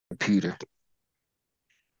computer.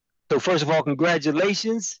 So first of all,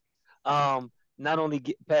 congratulations. Not only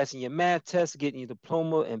passing your math test, getting your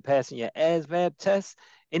diploma, and passing your ASVAB test.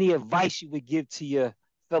 Any advice you would give to your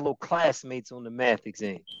fellow classmates on the math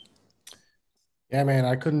exam? Yeah, man,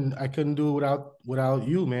 I couldn't do it without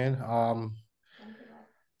you, man.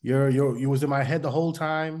 You was in my head the whole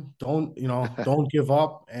time. Don't give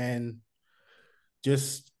up and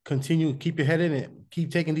just continue, keep your head in it.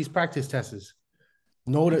 Keep taking these practice tests.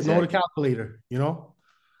 Know the calculator,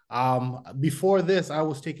 Before this, I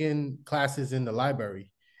was taking classes in the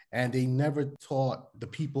library and they never taught the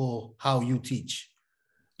people how you teach.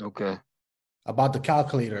 Okay. About the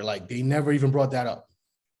calculator. Like they never even brought that up.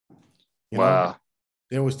 You know,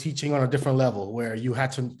 there was teaching on a different level where you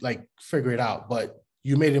had to like figure it out, but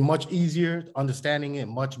you made it much easier, understanding it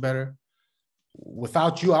much better.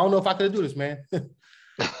 Without you, I don't know if I could do this, man.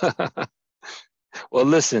 Well,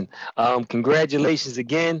 listen, congratulations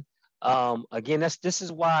again. This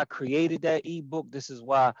is why I created that ebook. This is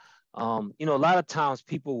why, a lot of times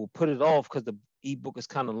people will put it off because the ebook is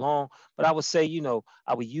kind of long, but I would say,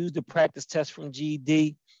 I would use the practice test from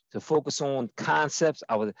GED to focus on concepts.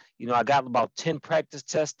 I got about 10 practice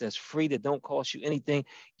tests that's free, that don't cost you anything.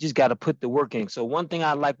 You just got to put the work in. So one thing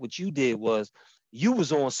I like what you did was you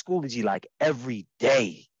was on Schoology like every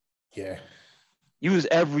day. Yeah. You was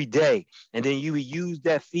every day. And then you would use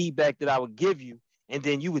that feedback that I would give you, and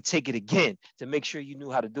then you would take it again to make sure you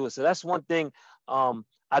knew how to do it. So that's one thing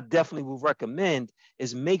I definitely would recommend,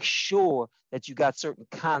 is make sure that you got certain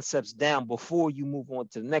concepts down before you move on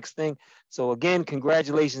to the next thing. So again,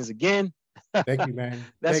 congratulations again. Thank you, man.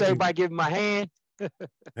 That's everybody giving my hand.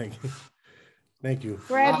 Thank you. Thank you.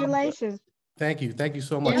 Congratulations. Thank you. Thank you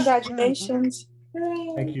so much. Congratulations.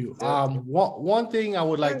 Thank you. One thing I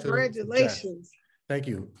would like to congratulations. Thank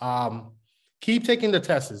you. Keep taking the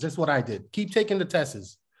tests. This is what I did. Keep taking the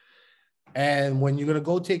tests. And when you're gonna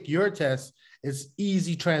go take your test, it's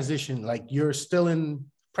easy transition. Like you're still in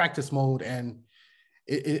practice mode, and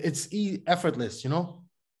it's effortless.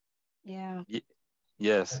 Yeah.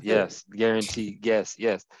 Yes. Guaranteed. Yes.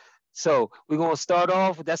 So we're gonna start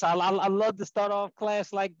off. I love to start off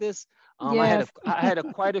class like this. Yes. I had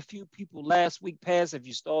quite a few people last week pass. If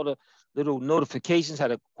you saw the little notifications,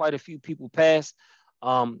 quite a few people pass.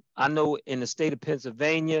 I know in the state of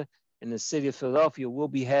Pennsylvania, in the city of Philadelphia, we'll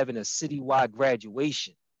be having a citywide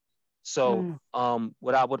graduation. So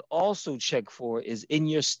what I would also check for is in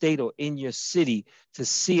your state or in your city to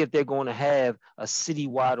see if they're going to have a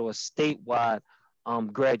citywide or a statewide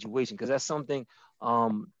graduation, because that's something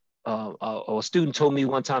a student told me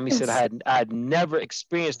one time. He said I had never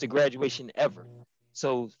experienced a graduation ever.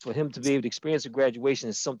 So for him to be able to experience a graduation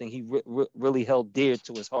is something he really held dear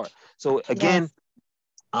to his heart. So again, yes.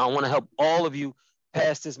 I want to help all of you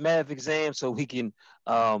pass this math exam so we can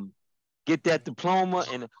get that diploma,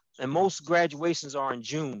 and most graduations are in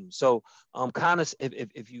June. So kind of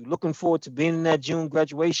if you're looking forward to being in that June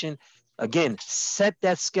graduation, again, set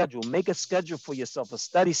that schedule, make a schedule for yourself, a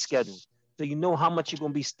study schedule, so you know how much you're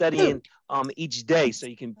going to be studying each day, so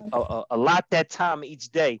you can allot that time each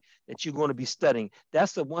day that you're going to be studying.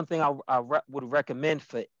 That's the one thing I would recommend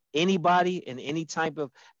for anybody in any type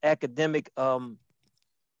of academic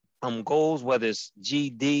goals, whether it's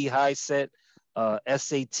GED, high set,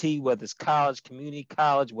 SAT, whether it's college, community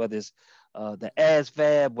college, whether it's the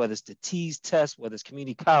ASVAB, whether it's the TEAS test, whether it's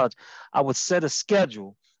community college. I would set a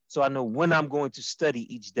schedule so I know when I'm going to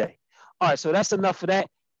study each day. All right, so that's enough for that.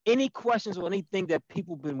 Any questions or anything that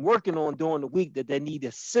people have been working on during the week that they need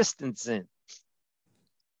assistance in?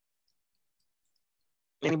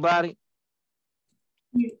 Anybody?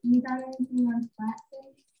 You got anything on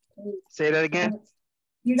fractions? Say that again.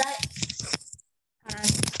 You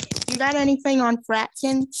got anything on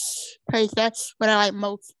fractions? Because that's what I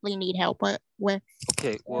mostly need help with.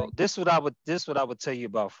 Okay, well, this is what I would tell you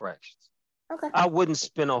about fractions. Okay. I wouldn't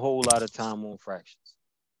spend a whole lot of time on fractions.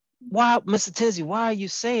 Why, Mr. Tinsey, why are you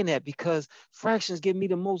saying that? Because fractions give me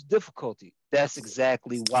the most difficulty. That's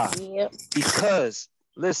exactly why. Yep. Because,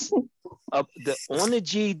 listen, on the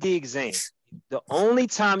GED exam, the only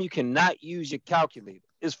time you cannot use your calculator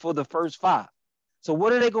is for the first 5. So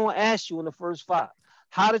what are they going to ask you in the first 5?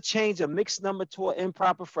 How to change a mixed number to an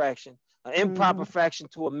improper fraction, an improper fraction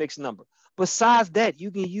to a mixed number. Besides that,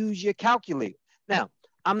 you can use your calculator. Now,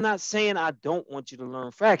 I'm not saying I don't want you to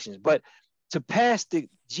learn fractions, but to pass the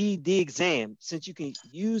GED exam, since you can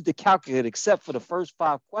use the calculator except for the first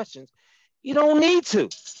 5 questions, you don't need to.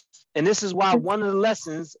 And this is why one of the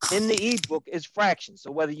lessons in the ebook is fractions.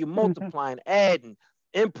 So whether you're multiplying, adding,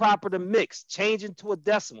 improper to mix, changing to a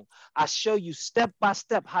decimal, I show you step by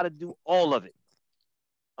step how to do all of it.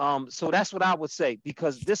 So that's what I would say,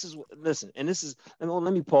 because this is, listen, and this is,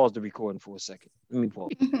 let me pause the recording for a second. Let me pause.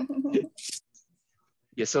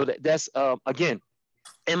 Yeah, so that's, again,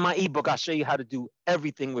 in my ebook, I show you how to do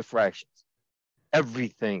everything with fractions.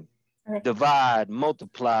 Everything. Okay. Divide,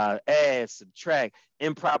 multiply, add, subtract,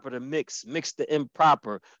 improper to mix, mix to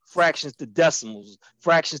improper, fractions to decimals,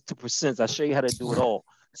 fractions to percents. I show you how to do it all.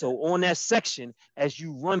 So on that section, as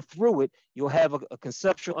you run through it, you'll have a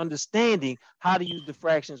conceptual understanding how to use the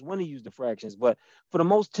fractions, when to use the fractions. But for the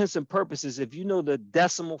most intents and purposes, if you know the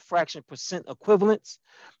decimal fraction percent equivalents,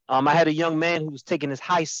 I had a young man who was taking his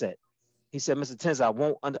high set. He said, Mr. Tins, I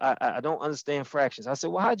don't understand fractions. I said,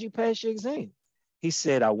 well, how'd you pass your exam? He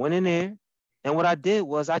said, I went in there, and what I did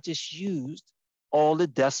was I just used all the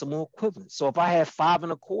decimal equivalents. So if I had 5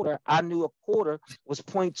 1/4, I knew a quarter was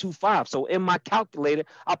 0.25. So in my calculator,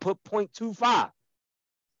 I put 0.25.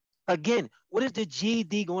 Again, what is the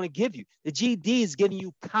GED going to give you? The GED is giving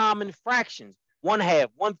you common fractions: 1/2,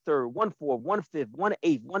 1/3, 1/4, 1/5,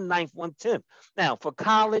 1/8, 1/9, 1/10. Now, for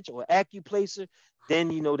college or AccuPlacer,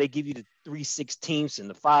 then, you know, they give you the 3/16 and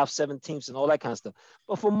the 5/17 and all that kind of stuff.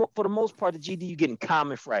 But for the most part, the GED, you're getting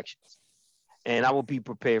common fractions. And I will be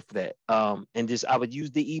prepared for that. And just, I would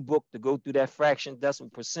use the ebook to go through that fraction,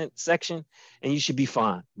 decimal percent section, and you should be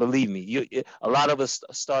fine. Believe me, a lot of us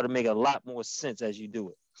start to make a lot more sense as you do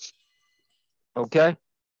it. Okay.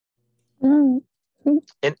 And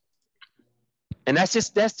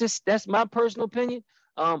that's my personal opinion.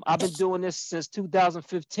 I've been doing this since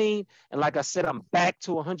 2015, and like I said, I'm back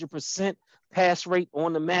to 100% pass rate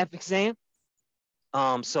on the math exam.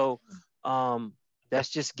 That's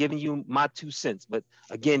just giving you my 2 cents. But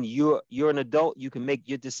again, you're an adult. You can make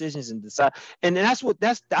your decisions and decide. And I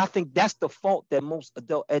think that's the fault that most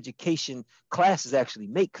adult education classes actually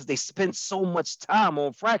make, because they spend so much time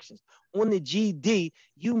on fractions. On the GED,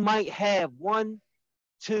 you might have 1,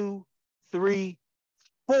 2, 3,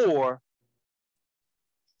 4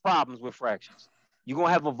 problems with fractions. You're going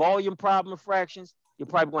to have a volume problem with fractions. You're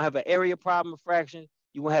probably going to have an area problem with fractions.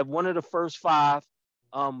 You're going to have one of the first 5.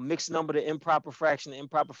 Mixed number to improper fraction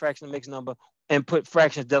to mixed number, and put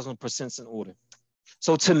fractions, decimal percents in order.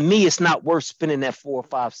 So to me, it's not worth spending that 4,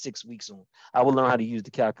 5, 6 weeks on. I will learn how to use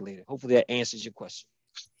the calculator. Hopefully that answers your question.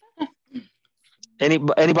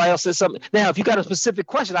 Anybody else says something? Now, if you got a specific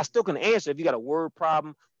question, I still can answer. If you got a word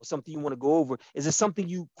problem or something you want to go over, is it something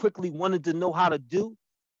you quickly wanted to know how to do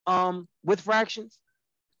with fractions?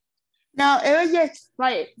 No, it was just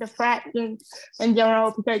like the fractions in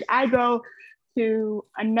general, because I go to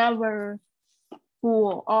another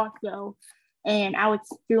school also, and I was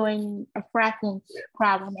doing a fractions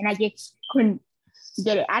problem, and I just couldn't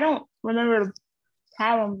get it. I don't remember the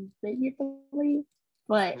problem vividly,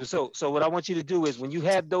 but so what I want you to do is, when you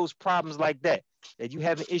have those problems like that you're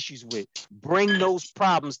having issues with, bring those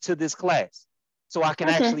problems to this class, so I can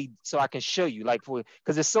I can show you, like,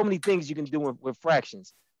 because there's so many things you can do with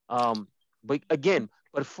fractions. But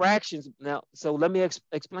fractions now. So let me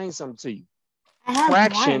explain something to you. I have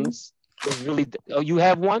Fractions is really. Oh, you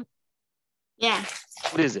have one? Yeah.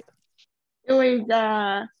 What is it? It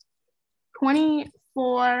was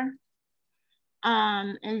 24.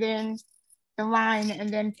 And then the line, and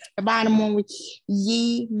then the bottom one was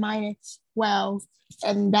z minus 12,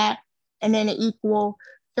 and then it equal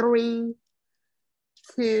 3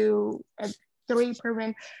 to 3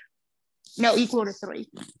 prevent. No, equal to 3.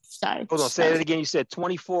 Sorry. Hold on. Say it again. You said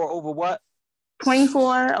 24 over what?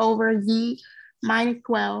 24 over z minus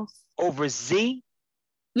 12. Over z?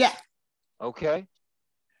 Yeah. Okay.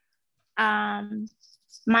 Minus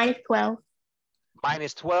 12.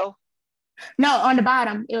 Minus 12? No, on the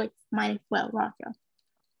bottom, it was minus 12 also.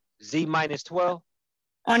 Z minus 12?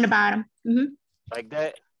 On the bottom. Like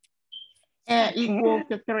that? And equal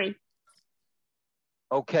to 3.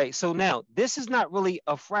 Okay, so now this is not really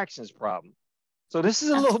a fractions problem. So this is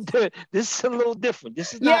a little different. This is a little different.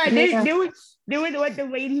 This is not. Yeah, this was what the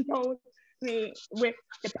lady told me with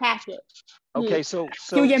the packet. Okay, so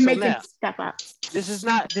you just making now stuff up. This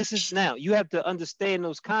is now you have to understand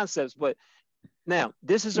those concepts. But now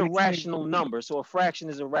this is a rational number. So a fraction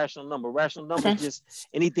is a rational number. Rational number is just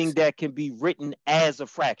anything that can be written as a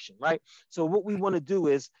fraction, right? So what we want to do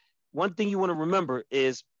is, one thing you want to remember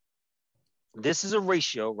is, this is a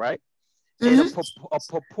ratio, right? And a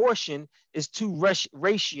proportion is 2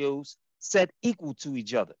 ratios set equal to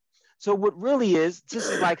each other. So what really is, this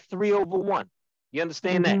is like 3 over 1. You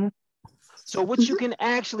understand that? So what you can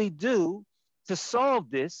actually do to solve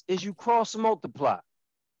this is you cross multiply.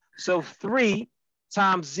 So 3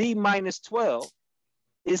 times z minus 12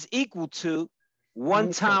 is equal to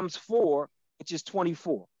 1 times 4, which is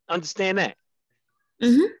 24. Understand that?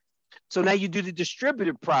 So now you do the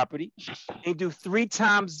distributive property and you do 3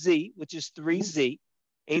 times z, which is 3z,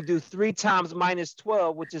 and you do 3 times minus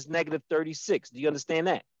 12, which is negative 36. Do you understand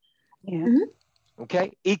that? Yeah.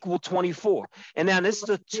 Okay, equal 24. And now this is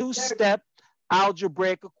a 2-step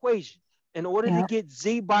algebraic equation. In order to get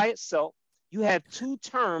z by itself, you have 2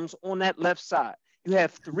 terms on that left side. You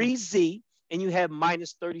have 3z and you have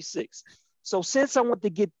minus 36. So since I want to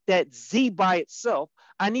get that z by itself,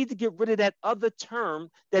 I need to get rid of that other term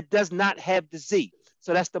that does not have the z.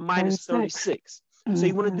 So that's the minus 36. So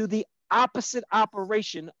you want to do the opposite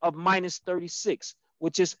operation of minus 36,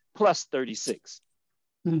 which is plus 36.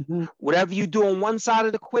 Whatever you do on one side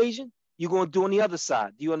of the equation, you're going to do on the other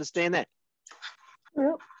side. Do you understand that?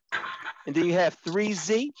 Yep. And then you have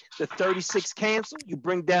 3z, the 36 cancel, you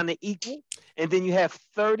bring down the equal, and then you have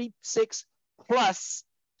 36 plus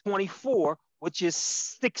 24, which is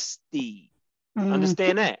 60.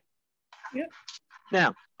 Understand that? Yep.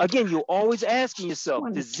 Now, again, you're always asking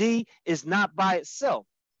yourself, the z is not by itself.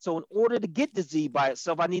 So in order to get the z by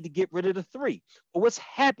itself, I need to get rid of the 3. But what's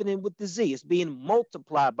happening with the z? It's being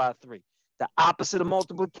multiplied by 3. The opposite of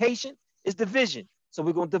multiplication is division. So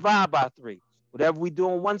we're going to divide by 3. Whatever we do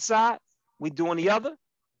on one side, we do on the other.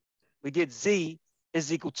 We get z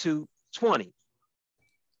is equal to 20.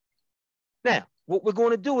 Now, what we're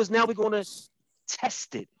going to do is now we're going to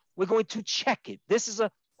test it. We're going to check it. This is a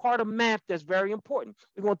part of math that's very important.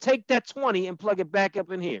 We're going to take that 20 and plug it back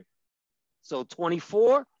up in here. So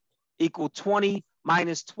 24 equal 20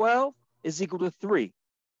 minus 12 is equal to 3.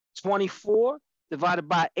 24 divided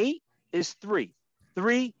by 8 is 3.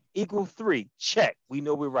 3 equal 3. Check. We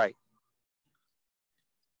know we're right.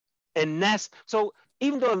 And that's, so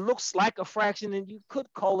even though it looks like a fraction, and you could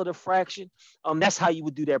call it a fraction, that's how you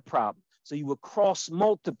would do that problem. So you would cross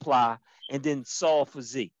multiply and then solve for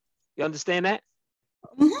z. You understand that?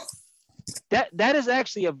 That is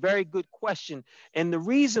actually a very good question. And the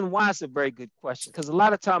reason why it's a very good question, because a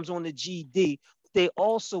lot of times on the GED, what they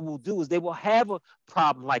also will do is they will have a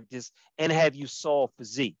problem like this and have you solve for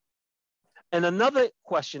z. And another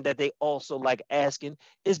question that they also like asking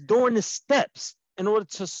is during the steps, in order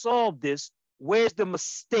to solve this, where's the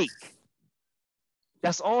mistake?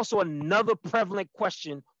 That's also another prevalent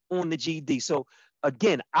question on the GED. So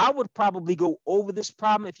again, I would probably go over this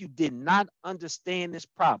problem if you did not understand this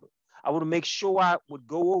problem. I would make sure I would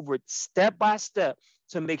go over it step by step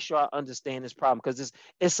to make sure I understand this problem, because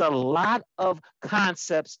it's a lot of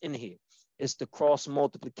concepts in here. It's the cross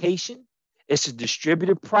multiplication, it's the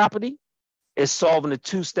distributive property, it's solving a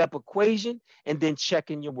 2-step equation, and then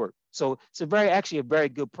checking your work. So it's actually a very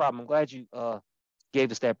good problem. I'm glad you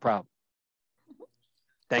gave us that problem.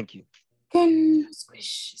 Thank you.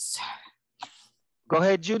 Go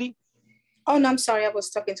ahead, Judy. Oh, no, I'm sorry. I was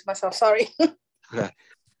talking to myself. Sorry. Okay.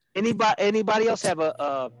 Anybody else have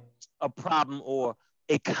a problem or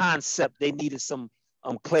a concept they needed some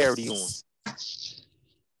clarity on?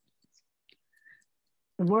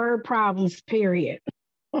 Word problems, period.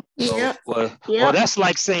 Yeah. Well, that's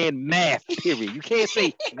like saying math, period. You can't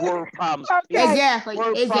say word problems. Okay. Exactly.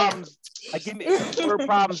 Word problems. Give me word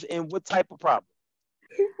problems and what type of problem?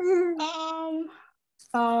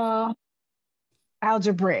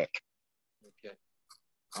 Algebraic. Okay.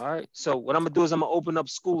 All right. So what I'm gonna do is I'm gonna open up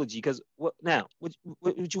Schoology, because what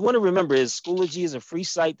you want to remember is Schoology is a free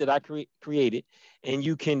site that I created, and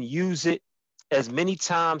you can use it as many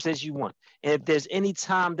times as you want. And if there's any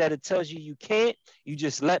time that it tells you can't, you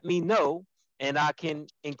just let me know, and I can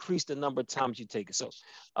increase the number of times you take it. So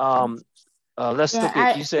let's look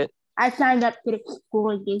at, you said. I signed up to the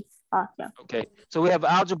Schoology also. Okay, so we have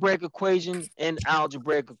algebraic equation and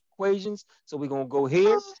algebraic equations. So we're gonna go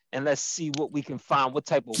here and let's see what we can find, what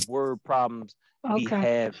type of word problems we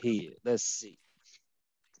have here. Let's see.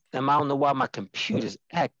 I don't know why my computer's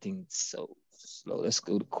acting so slow. Let's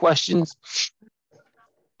go to questions.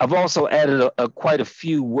 I've also added quite a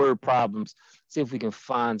few word problems. See if we can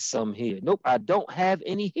find some here. Nope, I don't have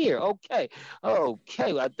any here. Okay,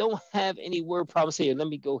 I don't have any word problems here. Let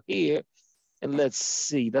me go here and let's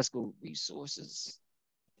see. Let's go resources.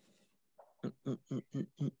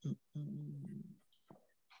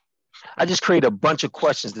 I just created a bunch of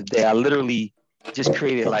questions today. I literally just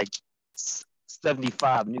created like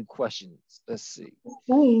 75 new questions. Let's see.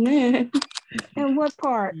 Oh, man. And what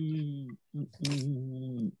part?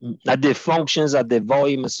 I did functions. I did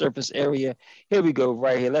volume and surface area. Here we go,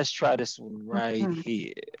 right here. Let's try this one right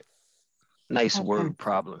here. Nice word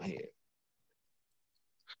problem here.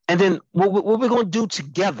 And then what we're going to do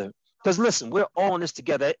together, because listen, we're all in this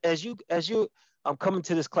together. As you're I'm coming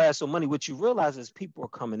to this class on Monday, what you realize is people are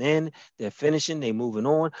coming in, they're finishing, they're moving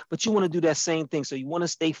on, but you want to do that same thing. So you want to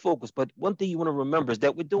stay focused. But one thing you want to remember is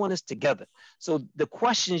that we're doing this together. So the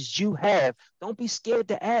questions you have, don't be scared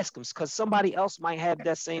to ask them because somebody else might have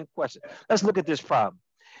that same question. Let's look at this problem.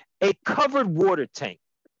 A covered water tank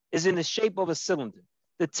is in the shape of a cylinder.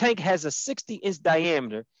 The tank has a 60-inch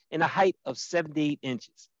diameter and a height of 78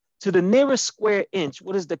 inches. To the nearest square inch,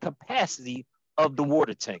 what is the capacity of the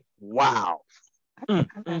water tank? Wow.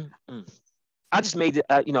 I just made it,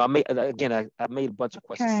 I made a bunch of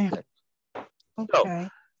questions today. So,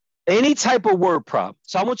 any type of word problem.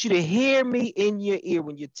 So I want you to hear me in your ear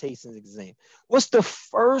when you're tasting the exam. What's the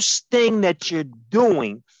first thing that you're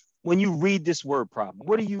doing when you read this word problem?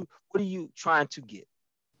 What are you trying to get?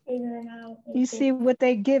 You see what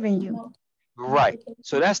they're giving you. Right.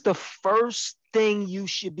 So that's the first thing you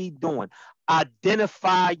should be doing.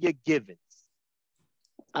 Identify your givens.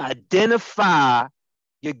 Identify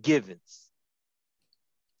your givens.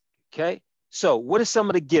 Okay. So what are some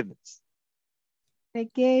of the givens? They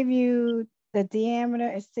gave you the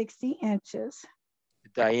diameter is 60 inches. The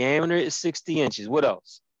diameter is 60 inches. What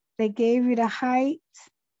else? They gave you the height.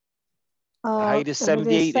 The height is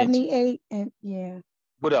 78 inches. 78 and yeah.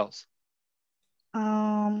 What else?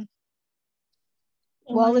 Well,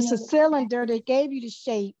 it's a cylinder. They gave you the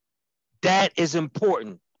shape. That is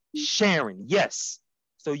important. Sharon, yes.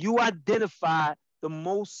 So you identify the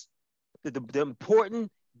most, the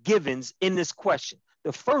important givens in this question.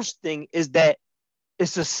 The first thing is that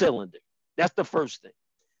it's a cylinder. That's the first thing.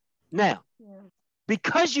 Now,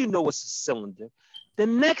 because you know it's a cylinder, the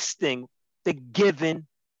next thing, the given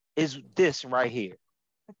is this right here.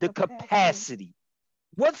 The capacity.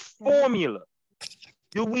 What formula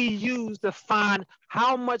do we use to find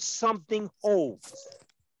how much something holds?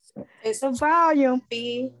 It's the volume.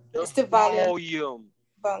 It's the volume.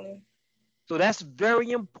 Volume. So that's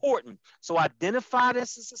very important. So identify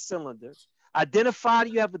this as a cylinder. Identify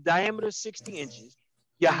that you have a diameter of 60 inches.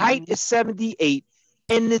 Your height is 78.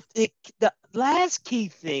 And the last key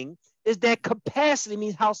thing is that capacity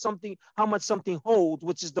means how much something holds,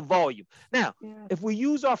 which is the volume. Now, if we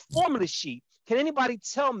use our formula sheet, can anybody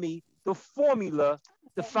tell me the formula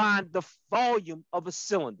to find the volume of a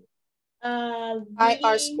cylinder? Pi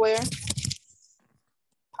r square.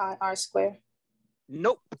 Pi r square.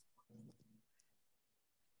 Nope.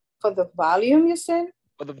 For the volume, you said?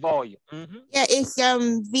 For the volume. Yeah, it's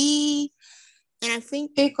V, and I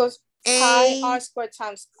think because pi r square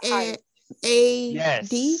times height. Yes.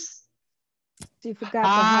 D. You forgot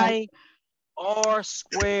pi the height. R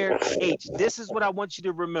squared H. This is what I want you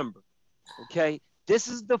to remember. Okay. This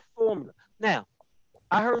is the formula. Now,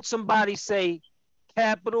 I heard somebody say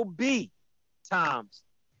capital B times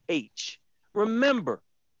H. Remember,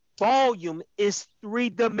 volume is 3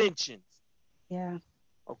 dimensions. Yeah.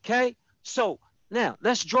 Okay. So now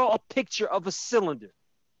let's draw a picture of a cylinder.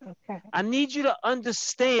 Okay. I need you to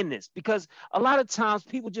understand this because a lot of times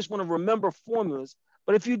people just want to remember formulas,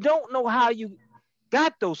 but if you don't know how you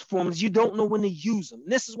got those formulas, you don't know when to use them.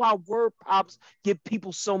 And this is why word problems give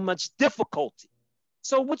people so much difficulty.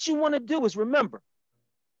 So what you want to do is remember,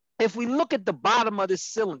 if we look at the bottom of this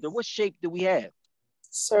cylinder, what shape do we have?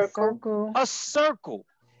 Circle. A circle.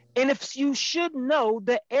 And if you should know,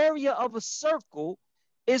 the area of a circle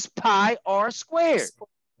is pi r squared.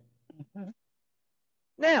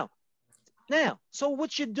 Now, so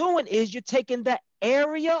what you're doing is you're taking the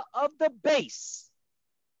area of the base.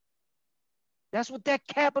 That's what that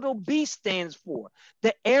capital B stands for.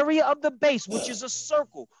 The area of the base, which is a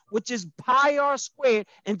circle, which is pi r squared,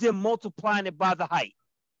 and then multiplying it by the height.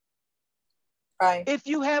 Right. If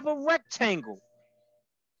you have a rectangle,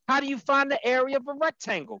 how do you find the area of a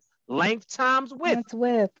rectangle? Length times width. That's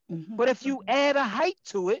width. But if you add a height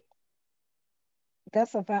to it,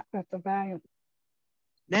 that's the volume.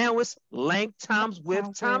 Now it's length times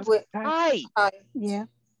width times height. Yeah.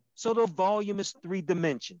 So the volume is 3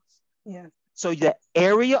 dimensions. Yeah. So the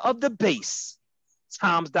area of the base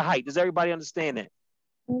times the height. Does everybody understand that?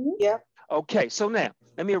 Yeah. Okay, so now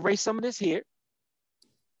let me erase some of this here.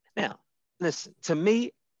 Now, listen, to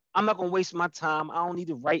me, I'm not going to waste my time. I don't need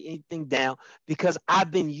to write anything down because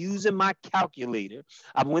I've been using my calculator.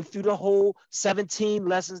 I went through the whole 17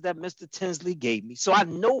 lessons that Mr. Tinsley gave me. So I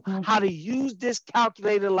know how to use this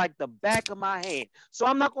calculator like the back of my hand. So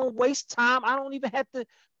I'm not going to waste time. I don't even have to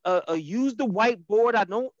use the whiteboard. I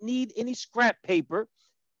don't need any scrap paper.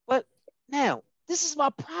 But now, this is my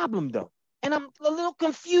problem, though. And I'm a little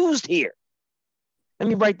confused here. Let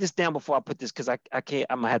me write this down before I put this because I can't,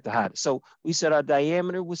 I'm gonna have to hide it. So we said our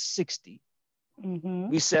diameter was 60.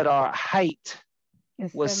 We said our height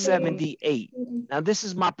was 78. Now, this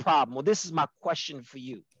is my problem. Well, this is my question for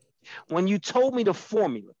you. When you told me the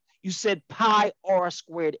formula, you said pi r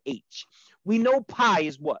squared h. We know pi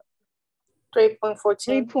is what?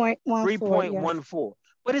 3.14. 3.14.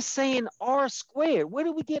 But it's saying r squared. Where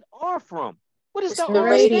did we get r from? What does the r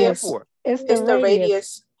radius stand for? It's the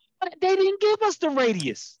radius. But they didn't give us the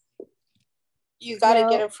radius. You got to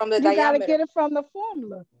get it from the diameter. You got to get it from the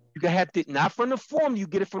formula. You have to, not from the formula, you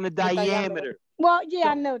get it from the diameter. Well, yeah,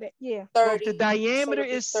 I know that. Yeah. 30. So if the diameter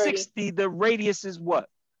is 60, the radius is what?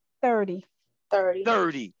 30.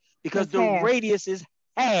 30. Because It's the half. radius is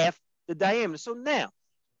half the diameter. So now,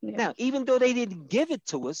 even though they didn't give it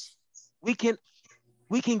to us, we can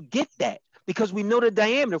get that because we know the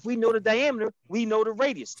diameter. If we know the diameter, we know the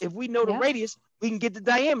radius. If we know the radius, we can get the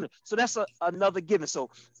diameter. So that's another given. So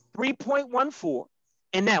 3.14.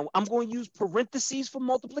 And now I'm going to use parentheses for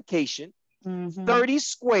multiplication. 30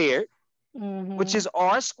 squared, which is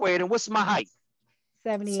r squared. And what's my height?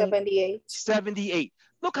 78. 78.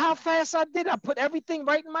 Look how fast I did. I put everything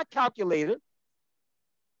right in my calculator.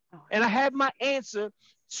 And I have my answer,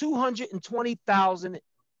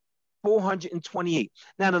 220,428.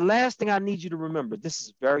 Now, the last thing I need you to remember, this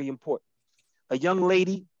is very important. A young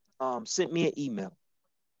lady sent me an email.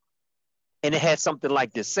 And it had something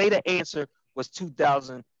like this. Say the answer was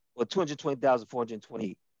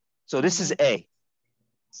 220,428. So this is A.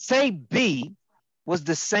 Say B was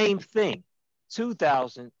the same thing.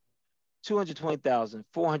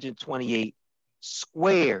 220,428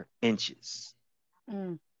 square inches.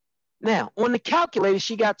 Now, on the calculator,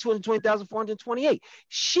 she got 220,428.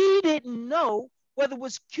 She didn't know whether it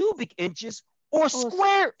was cubic inches or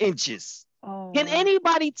square inches. Can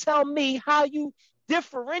anybody tell me how you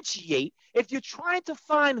differentiate if you're trying to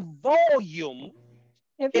find volume?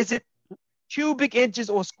 Is it cubic inches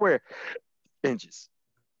or square inches?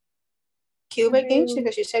 Cubic inches,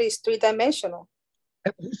 because you said it's three-dimensional.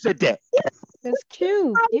 Who said that? It's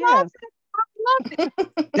cube. Yeah.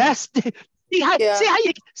 That's see how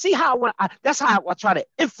that's how I try to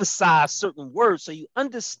emphasize certain words so you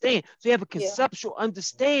understand, so you have a conceptual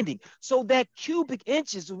understanding. So that cubic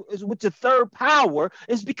inches is with the third power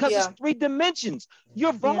is because it's 3 dimensions.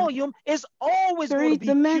 Your volume is always going to be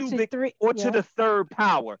cubic or to the third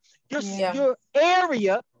power. Your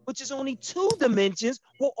area, which is only 2 dimensions,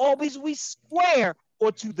 will always be square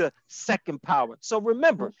or to the second power. So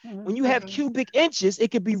remember, when you have cubic inches,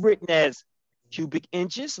 it could be written as cubic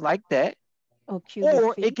inches like that. Or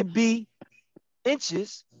it could be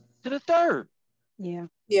inches to the third. Yeah.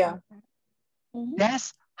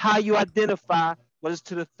 That's how you identify what is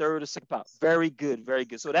to the third or second power. Very good, very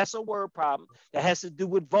good. So that's a word problem that has to do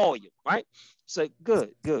with volume, right? So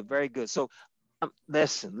good, very good. So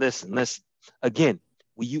listen. Again,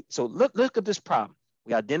 so look at this problem.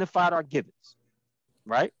 We identified our givens,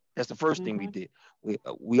 right? That's the first thing we did.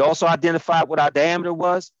 We also identified what our diameter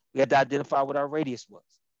was. We had to identify what our radius was.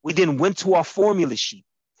 We then went to our formula sheet.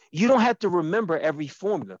 You don't have to remember every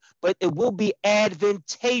formula, but it will be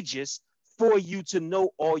advantageous for you to know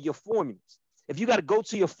all your formulas. If you got to go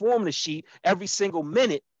to your formula sheet every single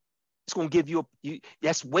minute, it's going to give you,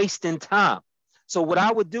 that's wasting time. So what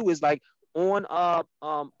I would do is like on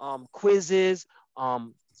QUIZIZZ, I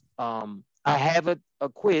have a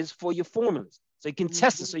quiz for your formulas. So you can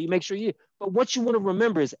test it so you make sure but what you want to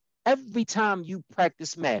remember is every time you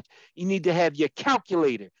practice math, you need to have your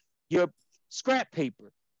calculator, your scrap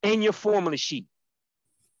paper, and your formula sheet.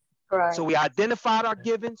 Right. So we identified our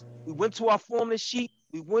givens, we went to our formula sheet,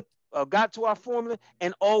 we got to our formula,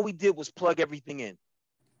 and all we did was plug everything in.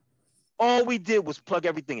 All we did was plug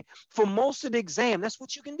everything in. For most of the exam, that's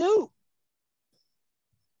what you can do.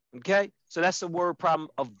 Okay, so that's the word problem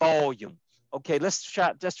of volume. Okay, let's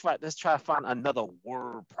try to find another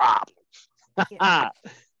word problem.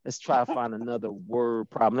 Let's try to find another word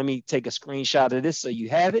problem. Let me take a screenshot of this so you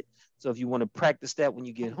have it. So if you want to practice that when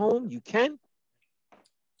you get home, you can.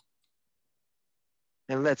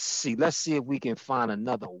 And let's see if we can find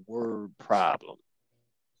another word problem.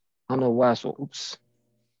 I don't know why. So, oops.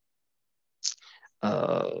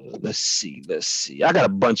 Let's see. I got a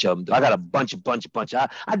bunch of them. I got a bunch.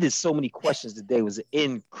 I did so many questions today. It was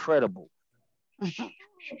incredible.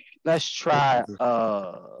 Let's try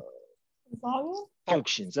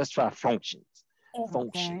functions. Let's try functions.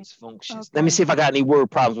 Functions. Okay. Let me see if I got any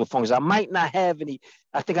word problems with functions. I might not have any.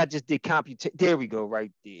 I think I just did computation. There we go,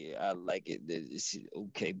 right there. I like it.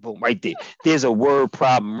 Okay, boom, right there. There's a word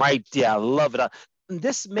problem right there. I love it.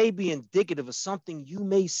 This may be indicative of something you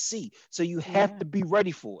may see, so you have to be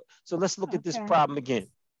ready for it. So let's look at this problem again.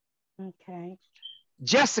 Okay.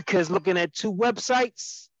 Jessica is looking at 2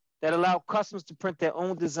 websites that allow customers to print their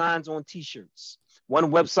own designs on t-shirts. One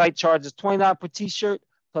website charges $20 per t-shirt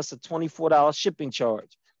plus a $24 shipping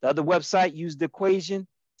charge. The other website used the equation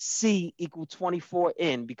C equal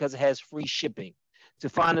 24N because it has free shipping to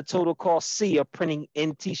find the total cost C of printing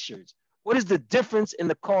N t-shirts. What is the difference in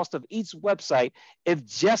the cost of each website if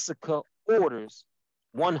Jessica orders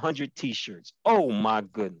 100 t-shirts? Oh my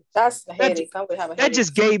goodness. That's a headache. I would have a headache. That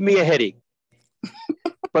just gave me a headache.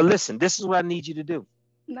 But listen, this is what I need you to do.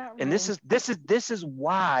 Not And really. this is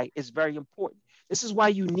why it's very important. This is why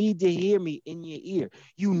you need to hear me in your ear.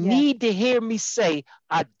 You need to hear me say,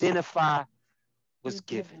 identify what's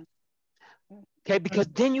given. Okay, because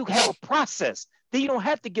then you have a process. Then you don't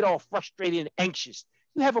have to get all frustrated and anxious.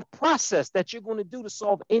 You have a process that you're going to do to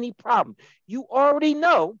solve any problem. You already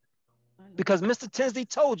know, because Mr. Tinsley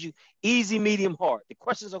told you, easy, medium, hard. The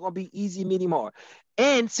questions are going to be easy, medium, hard.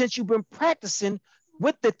 And since you've been practicing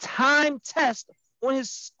with the time test on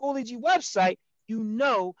his Schoology website, you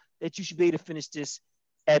know that you should be able to finish this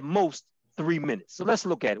at most 3 minutes. So let's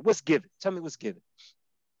look at it. What's given? Tell me what's given.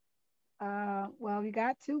 Well, we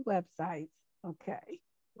got 2 websites. Okay.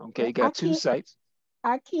 Okay, you got 2 sites.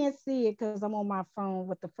 I can't see it because I'm on my phone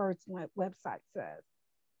what the first website says.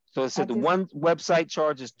 So it said the one website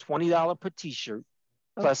charges $20 per t-shirt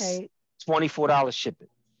plus $24 shipping.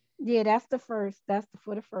 Yeah, that's the first. That's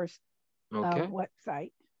for the first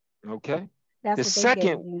website. Okay. That's the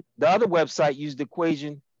second, the other website used the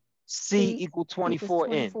equation C equal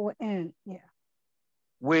 24N. 24N, yeah.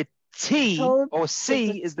 Where T or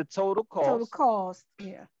C is the total cost. Total cost,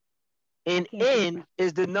 yeah. And N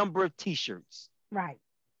is the number of t-shirts. Right.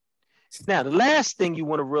 Now, the last thing you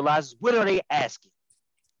want to realize is what are they asking?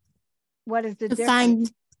 What is the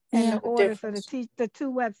difference in the order for the 2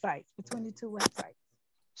 websites, between the 2 websites?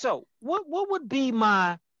 So what would be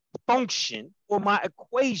my function or my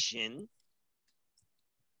equation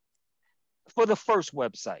for the first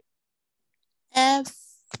website? F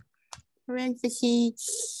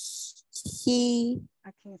parentheses C.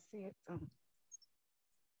 I can't see it.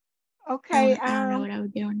 Okay. I don't know what I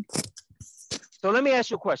was doing. So let me ask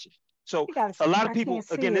you a question. So a lot of people,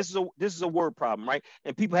 again, this is a word problem, right?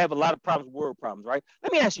 And people have a lot of problems with word problems, right?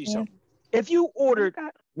 Let me ask you something. If you ordered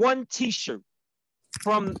 1 t-shirt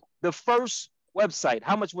from the first website,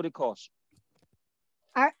 how much would it cost you?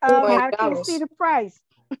 I can't see the price.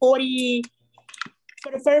 40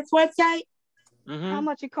 for the first website. How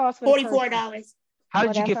much it costs for $44. How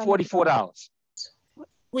did you get $44?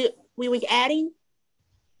 We was adding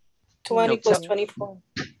 20 plus 24.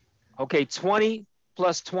 Okay, 20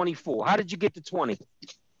 plus 24. How did you get to 20?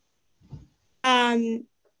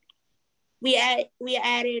 We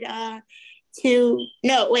added I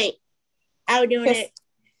was doing it.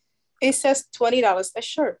 It says $20 a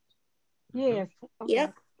shirt. Yes. Okay.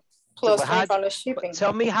 Yeah. Plus $20 shipping.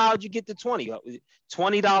 Tell me how'd you get to 20?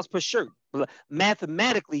 $20 per shirt.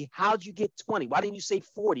 Mathematically, how'd you get 20? Why didn't you say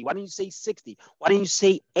 40? Why didn't you say 60? Why didn't you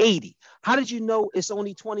say 80? How did you know it's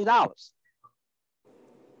only $20?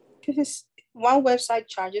 Because one website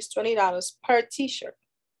charges $20 per t-shirt.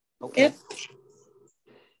 Okay. Yep.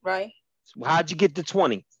 Right. So how'd you get to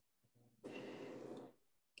 20?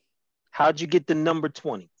 How'd you get the number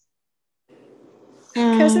 20?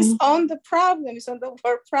 Because it's on the problem. It's on the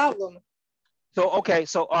word problem. So, okay.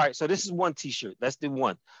 So, all right. So this is 1 t-shirt. Let's do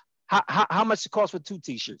 1. How much it cost for 2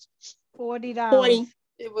 t-shirts? $40.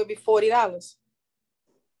 It would be $40.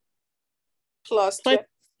 Plus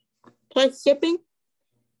shipping?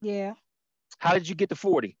 Yeah. How did you get the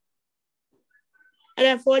 40? I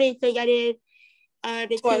got 40 because I did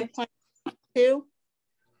the 2.2.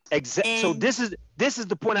 Exactly. So this is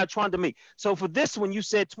the point I'm trying to make. So for this one, you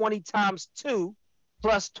said 20 times 2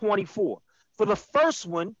 plus 24. For the first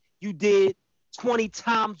one, you did 20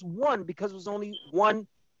 times 1 because it was only 1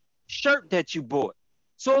 shirt that you bought.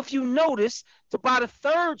 So if you notice, to buy the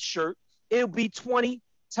 3rd shirt, it'll be 20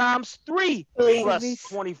 times 3 plus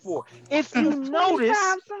 24. If you notice,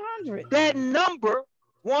 that number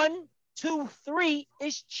 1, 2, 3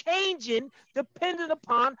 is changing depending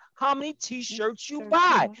upon how many t-shirts you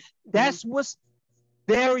buy. That's what's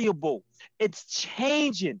variable. It's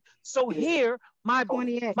changing. So here, my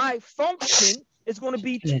function is going to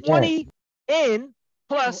be 20n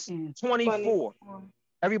plus 24.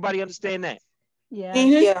 Everybody understand that? Yeah.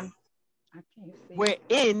 Yeah. Where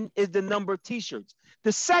n is the number of t-shirts.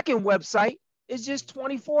 The second website is just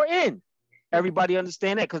 24n. Everybody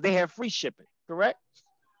understand that? Because they have free shipping, correct?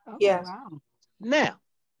 Oh, yes. Wow. Now,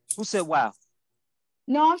 who said wow?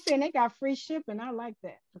 No, I'm saying they got free shipping. I like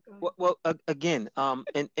that. Well, again,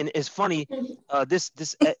 and it's funny. This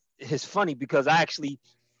is funny because I actually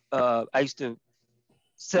I used to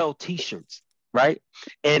sell T-shirts, right?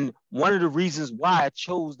 And one of the reasons why I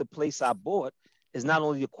chose the place I bought is not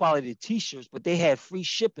only the quality of the t-shirts, but they had free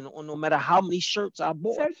shipping on no matter how many shirts I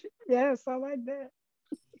bought. Yes, I like that.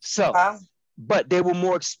 So, but they were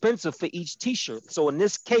more expensive for each t-shirt. So in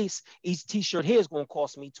this case, each t-shirt here is going to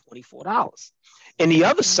cost me $24. And the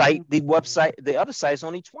other site, the other site is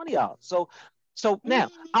only $20. So now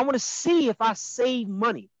I want to see if I save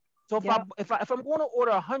money. So if I'm going to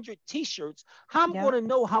order 100 t-shirts, how am I going to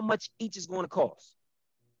know how much each is going to cost?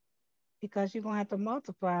 Because you're going to have to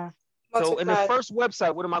multiply. So in the first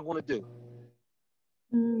website, what am I going to do?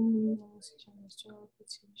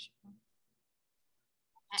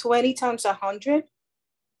 20 times 100.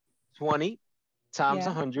 20 times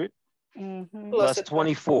 100 plus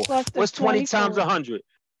 24. What's 20 times 100?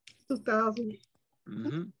 2,000.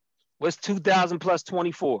 What's 2,000 plus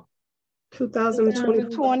 24?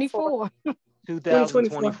 2024.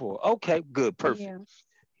 2024. Okay, good, perfect.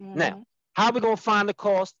 Now, how are we going to find the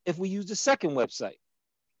cost if we use the second website?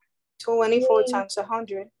 24 times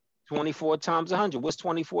 100. 24 times 100. What's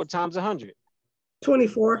 24 times 100?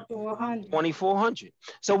 2,400.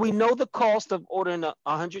 So we know the cost of ordering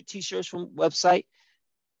 100 t-shirts from website,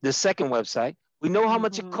 the second website. We know how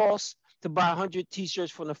much it costs to buy 100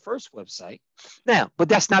 t-shirts from the first website. Now, but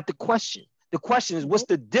that's not the question. The question is, what's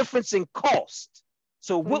the difference in cost?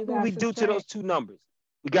 So what will we do to those two numbers?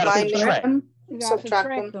 We got to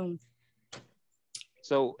subtract them.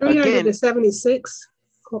 So 376.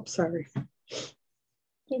 Oh, sorry.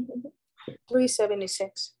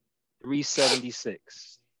 376.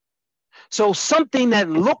 376. So something that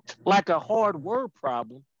looked like a hard word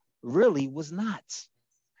problem really was not.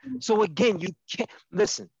 So again, you can't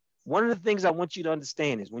listen. One of the things I want you to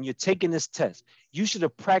understand is when you're taking this test, you should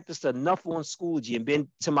have practiced enough on Schoology and been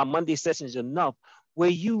to my Monday sessions enough where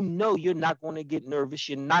you know you're not going to get nervous,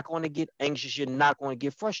 you're not going to get anxious, you're not going to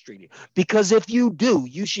get frustrated. Because if you do,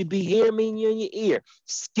 you should be hearing me in your ear.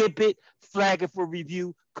 Skip it, flag it for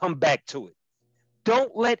review, come back to it.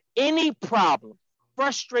 Don't let any problem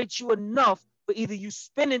frustrate you enough for either you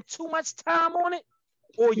spending too much time on it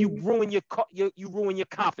or you ruin your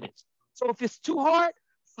confidence. So if it's too hard,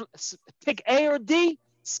 pick A or D,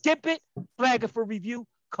 skip it, flag it for review,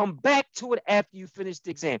 come back to it after you finish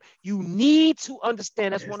the exam. You need to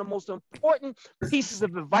understand that's one of the most important pieces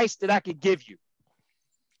of advice that I could give you.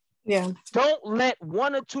 Yeah. Don't let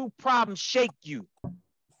one or two problems shake you.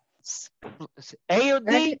 A or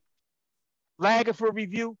D, flag it for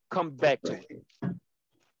review, come back to it.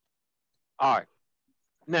 All right.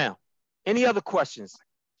 Now, any other questions?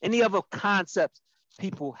 Any other concepts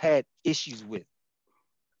people had issues with?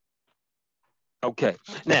 Okay.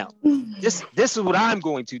 Now, this is what I'm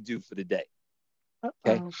going to do for the day.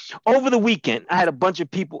 Okay. Over the weekend, I had a bunch of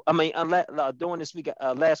people. I mean, during this week,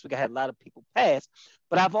 last week, I had a lot of people pass,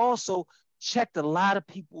 but I've also checked a lot of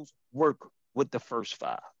people's work with the first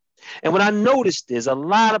 5. And what I noticed is a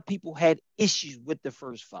lot of people had issues with the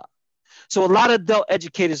first 5. So a lot of adult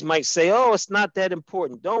educators might say, oh, it's not that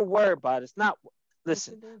important. Don't worry about it. It's not.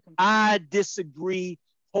 Listen, I disagree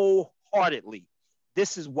wholeheartedly.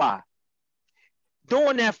 This is why.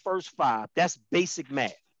 During that first 5, that's basic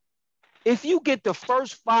math. If you get the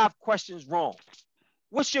first 5 questions wrong,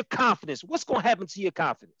 what's your confidence? What's going to happen to your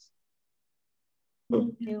confidence?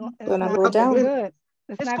 It's going to go down.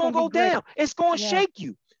 It's going to go down. It's going to shake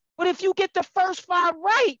you. But if you get the first 5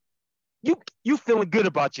 right, you feeling good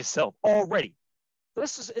about yourself already.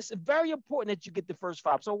 It's very important that you get the first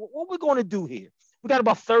 5. So what we're going to do here, we got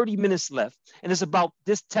about 30 minutes left, and it's about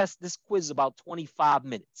this quiz is about 25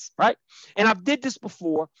 minutes, right? And I've did this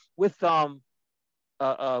before with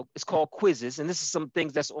it's called QUIZIZZ, and this is some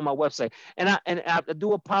things that's on my website. And I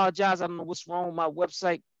do apologize. I don't know what's wrong with my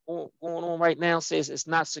website going on right now. It says it's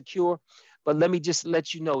not secure. But let me just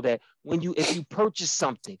let you know that if you purchase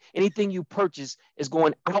something, anything you purchase is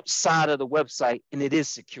going outside of the website and it is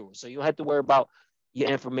secure. So you don't have to worry about your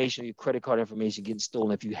information, your credit card information getting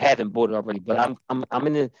stolen if you haven't bought it already. But I'm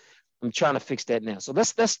trying to fix that now. So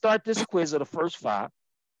let's start this quiz of the first 5.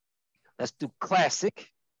 Let's do classic.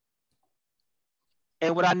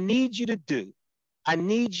 And what I need you to do, I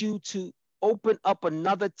need you to open up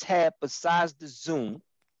another tab besides the Zoom.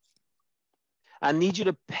 I need you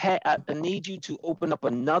to open up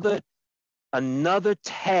another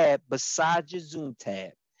tab besides your Zoom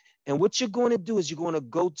tab. And what you're going to do is you're going to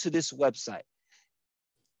go to this website.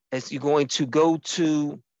 As you're going to go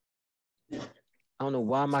to, I don't know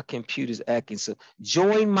why my computer's acting so,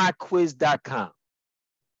 joinmyquiz.com.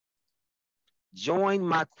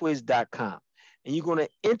 Joinmyquiz.com. And you're going to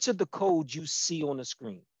enter the code you see on the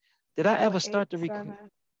screen. Did I ever start the recording?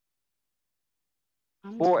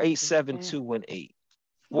 487-218.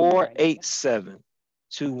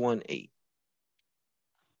 487-218.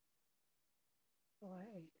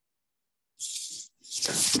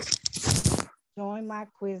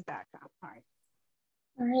 Joinmyquiz.com. All right.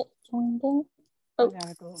 All right, joined in. I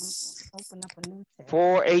gotta go open up a new tab.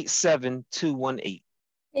 487218.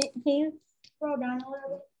 Can you scroll down a little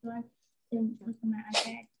bit so I can look on my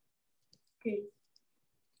iPad? Good.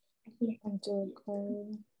 I can't enter a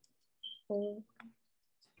code. There we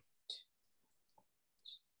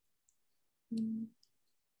go.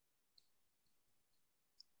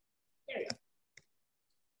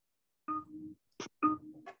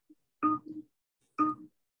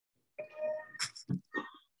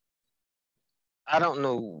 I don't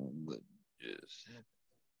know what just happened.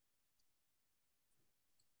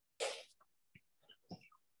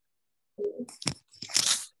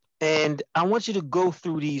 And I want you to go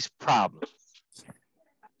through these problems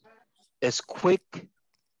as quick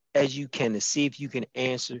as you can to see if you can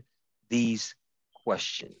answer these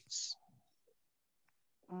questions.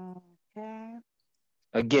 Okay.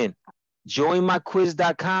 Again,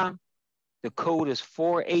 joinmyquiz.com. The code is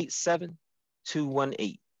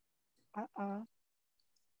 487218.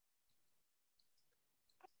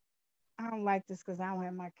 I don't like this because I don't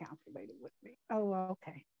have my calculator with me. Oh,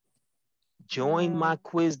 okay.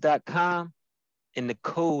 Joinmyquiz.com, and the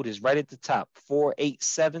code is right at the top,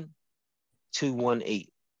 487218.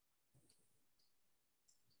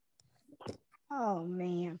 Oh,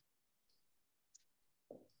 man.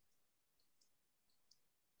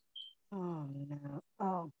 Oh, no.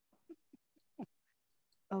 Oh.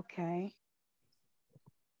 Okay.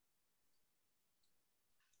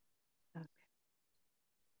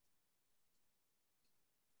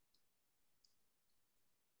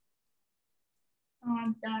 Oh,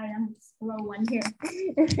 I'm sorry, I'm slow one here.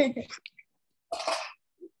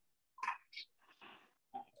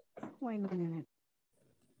 Wait a minute.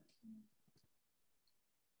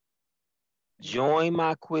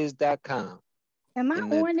 Joinmyquiz.com. Am I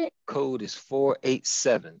on it? Code is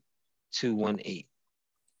 487218.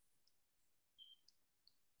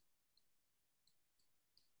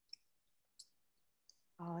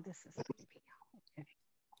 Oh, this is okay.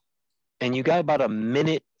 And you got about a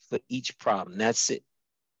minute for each problem. That's it.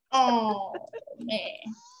 Oh,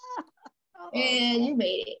 man. And you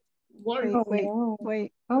made it.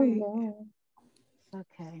 Wait. Oh, no.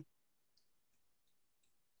 Okay.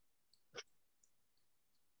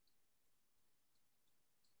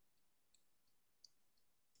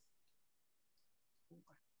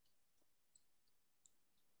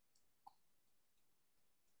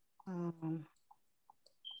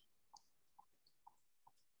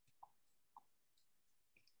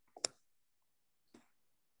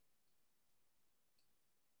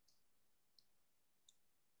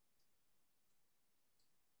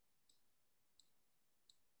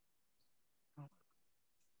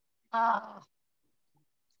 That's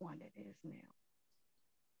what it is now.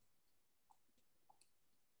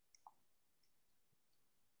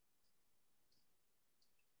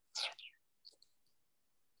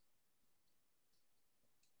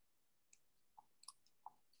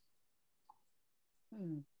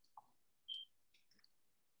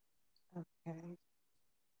 Okay.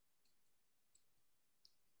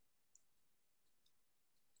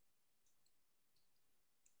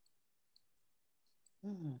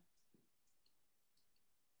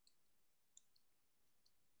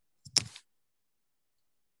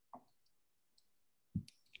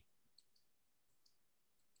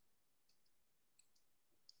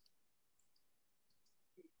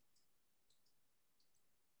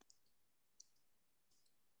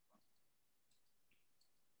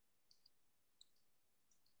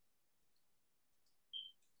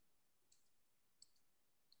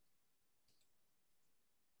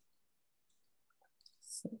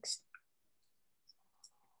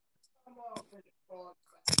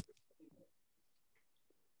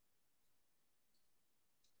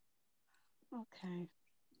 Okay.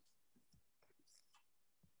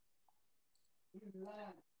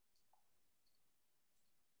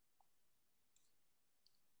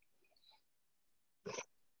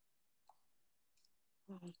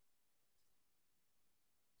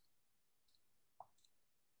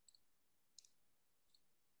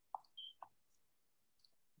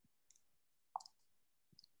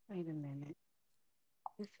 Wait a minute.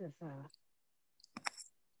 This is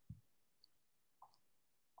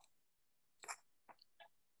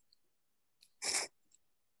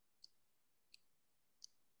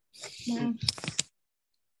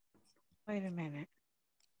Wait a minute.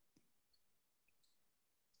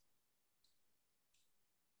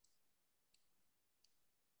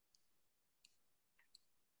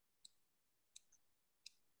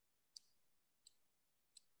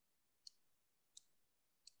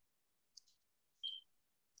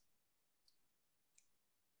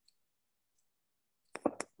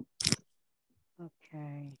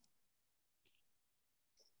 Okay.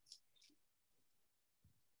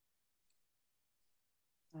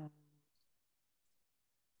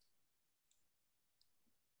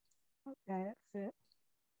 Okay, that's it.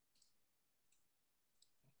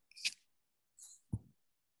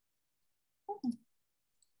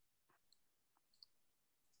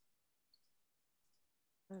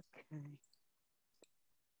 Okay.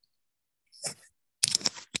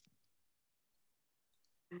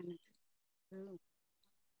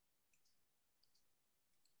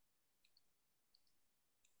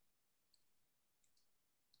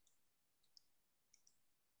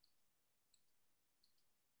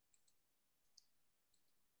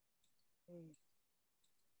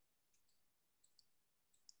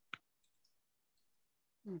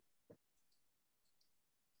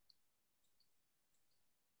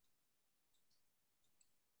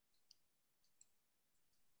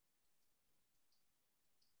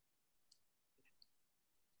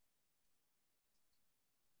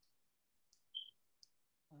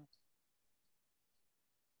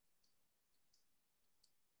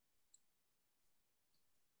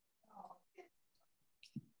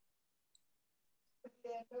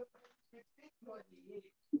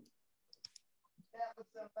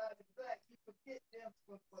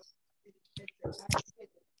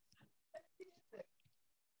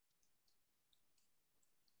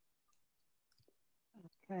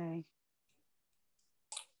 Okay.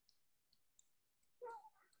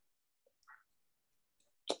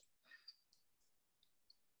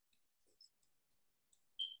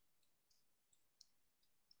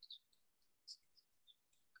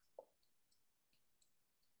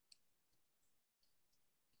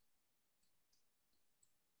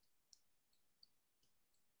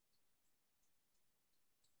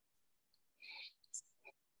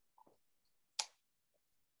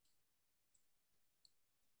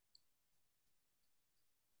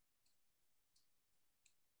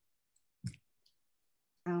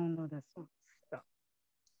 I don't know that song. Stop.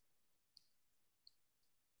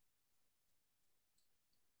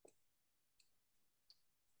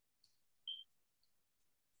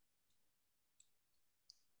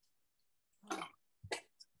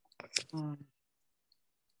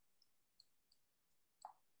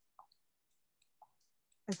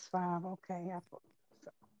 It's 5. Okay.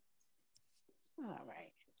 All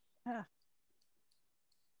right.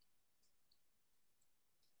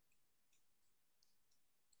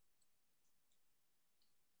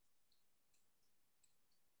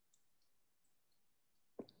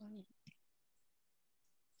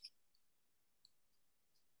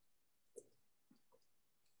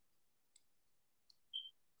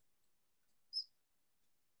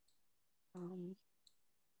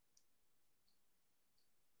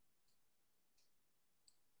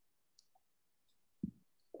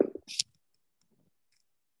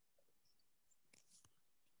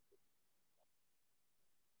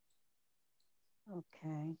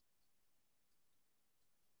 Okay.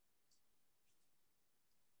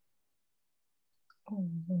 Oh,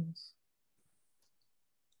 nice.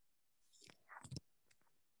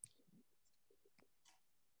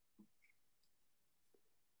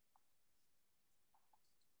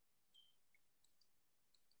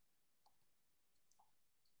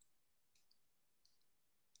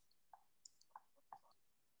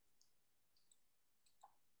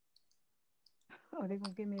 Oh, they're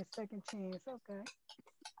gonna give me a second chance. Okay.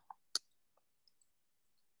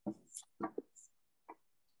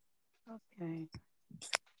 Okay.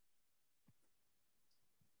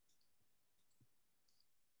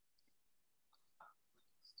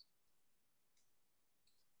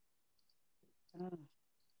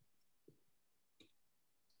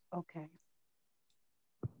 Okay.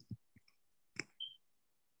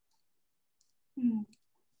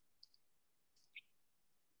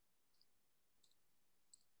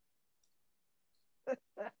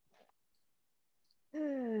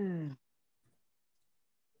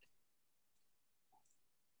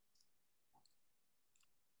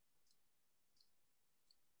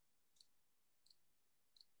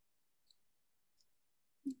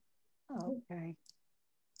 Okay.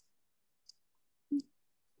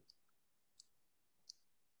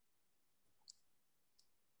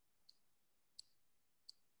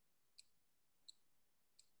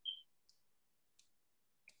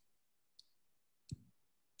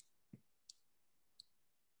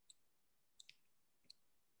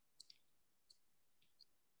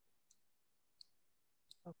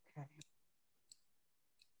 Okay.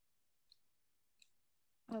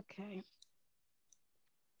 Okay.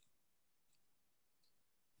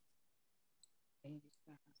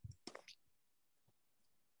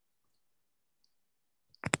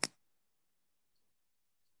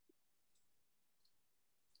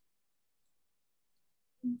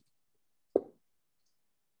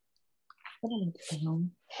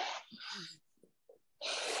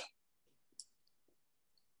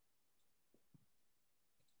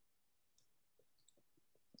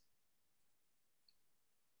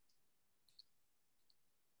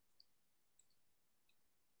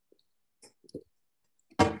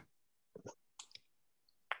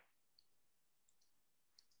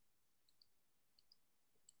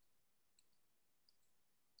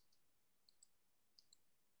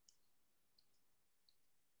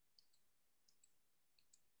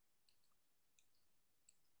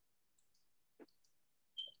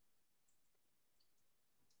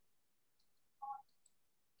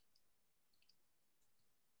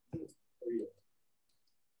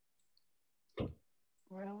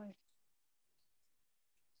 Really?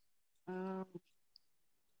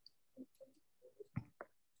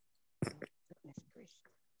 Goodness gracious.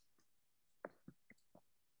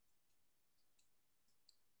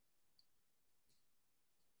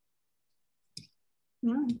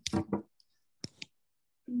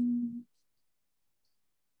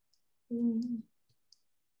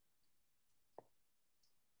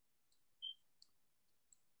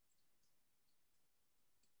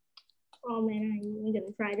 Oh man, I'm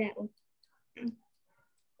gonna try that one.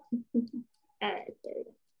 All right, there we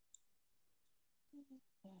go.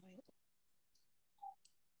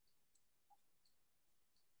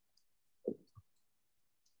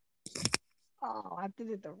 Oh, I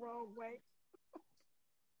did it the wrong way.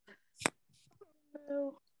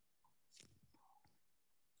 No.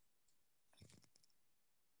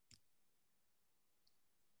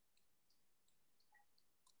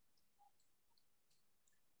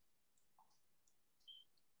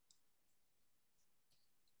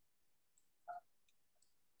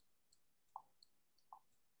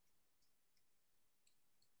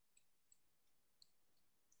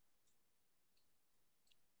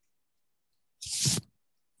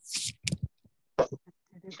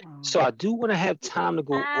 So I do want to have time to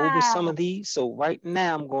go over some of these. So right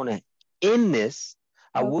now I'm going to end this.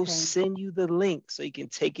 I will send you the link so you can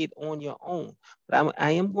take it on your own. But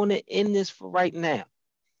I am going to end this for right now.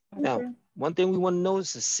 Okay. Now, one thing we want to know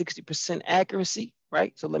is the 60% accuracy,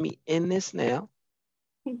 right? So let me end this now.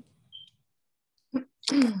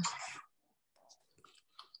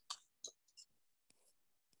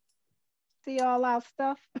 See all our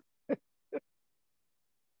stuff?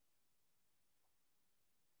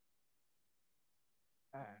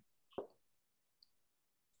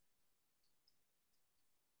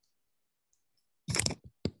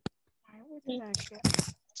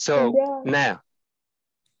 So now,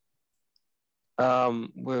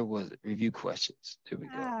 where was it? Review questions. There we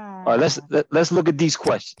go. All right, let's look at these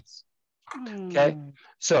questions. Okay.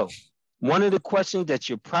 So one of the questions that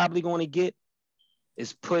you're probably going to get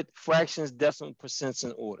is put fractions, decimal percents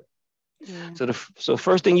in order. Yeah. So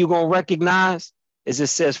first thing you're going to recognize is it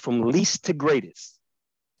says from least to greatest.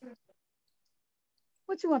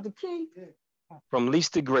 What you want, the key? From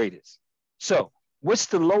least to greatest. So what's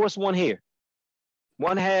the lowest one here?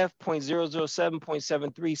 1/2, 0.007,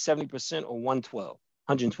 0.73, 70%, or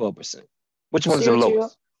 112%. Which one's the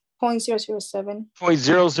lowest? 0.007.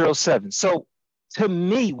 0.007. So to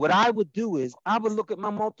me, what I would do is I would look at my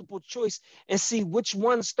multiple choice and see which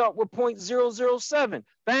ones start with 0.007.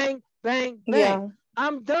 Bang, bang, bang. Yeah.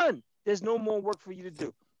 I'm done. There's no more work for you to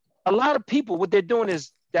do. A lot of people, what they're doing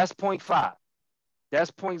is that's 0.5. That's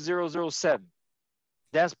 0.007.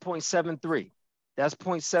 That's 0.73. That's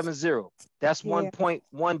 0.70. That's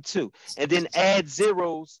 1.12. And then add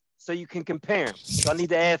zeros so you can compare them. So I need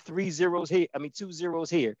to add 2 zeros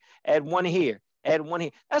here. Add 1 here. Add 1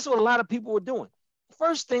 here. That's what a lot of people are doing.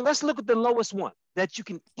 First thing, let's look at the lowest one that you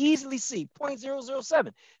can easily see,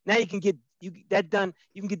 0.007. Now you can get that done.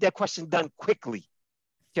 You can get that question done quickly.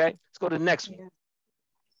 Okay, let's go to the next one.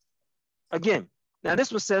 Again, now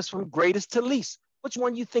this one says from greatest to least. Which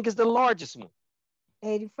one do you think is the largest one?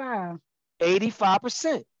 85.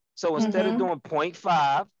 85%. So instead of doing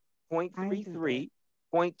 0.5, 0.33,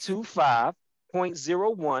 0.25,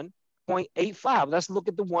 0.01, 0.85, let's look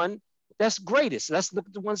at the one that's greatest. Let's look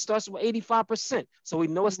at the one that starts with 85%. So we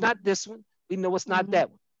know it's not this one. We know it's not that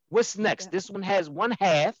one. What's next? This one has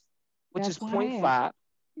 1/2, which is 0.5,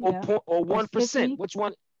 or 1%. Which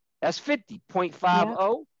one? That's 50.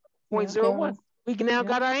 0.50, 0.01. We now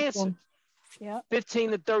got our answer.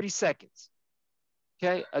 15 to 30 seconds.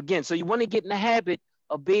 Okay, again, so you want to get in the habit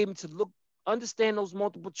of being able to understand those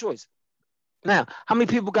multiple choice. Now, how many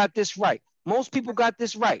people got this right? Most people got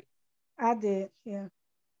this right. I did, yeah.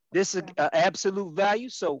 This is an absolute value,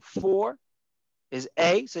 so 4 is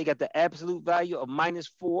A, so you got the absolute value of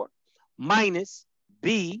 -4, minus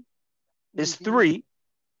B is 3,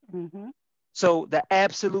 So the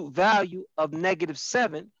absolute value of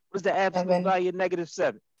 -7, what is the absolute value of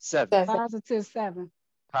 -7? 7. Positive 7.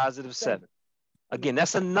 Positive 7. Again,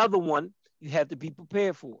 that's another one you have to be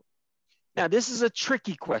prepared for. Now, this is a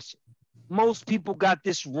tricky question. Most people got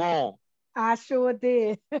this wrong. I sure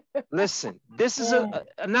did. Listen, this is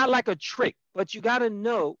not like a trick, but you got to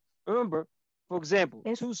know. Remember, for example,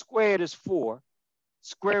 2 squared is 4.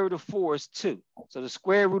 Square root of 4 is 2. So the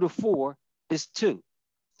square root of 4 is 2.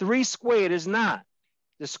 3 squared is 9.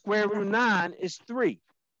 The square root of 9 is 3.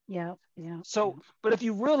 Yeah. So, but if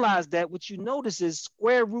you realize that, what you notice is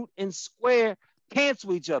square root and square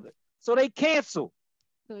cancel each other. So they cancel.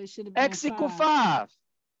 So it should have been X equal 5.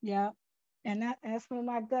 Yeah. And that's what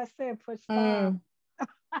my gut said, push 5.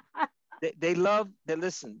 They love that.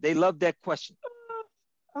 Listen, they love that question.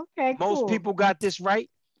 Okay, Most people got this right.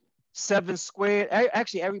 7 squared.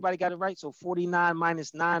 Actually, everybody got it right. So 49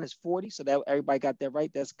 minus 9 is 40. So that everybody got that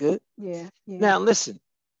right. That's good. Yeah. Now listen,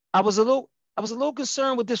 I was a little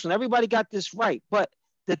concerned with this one. Everybody got this right, but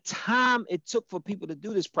the time it took for people to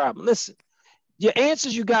do this problem. Listen, your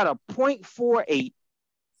answers, you got a 0.48,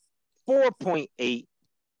 4.8,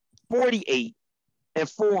 48, and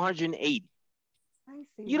 480.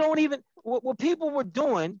 You don't even, what people were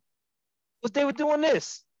doing was they were doing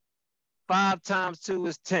this. 5 times 2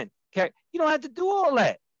 is 10. Okay, you don't have to do all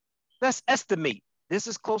that. Let's estimate. This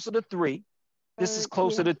is closer to 3. This is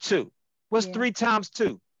closer to 2. What's 3 times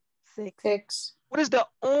 2? 6. What is the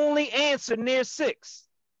only answer near 6?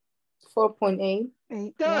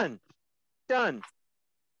 4.8. Done.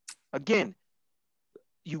 Again,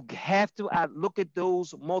 you have to look at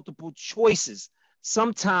those multiple choices.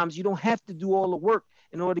 Sometimes you don't have to do all the work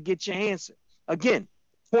in order to get your answer. Again,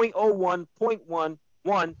 0.01, 0.1,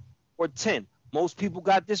 1, or 10. Most people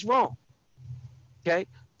got this wrong. Okay.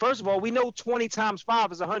 First of all, we know 20 times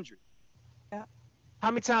 5 is 100. Yeah.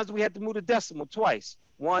 How many times do we have to move the decimal? Twice.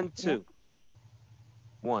 1, 2. Yeah.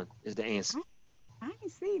 1 is the answer. I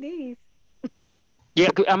didn't see these. Yeah,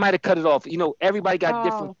 I might have cut it off. You know, everybody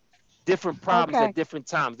got different problems at different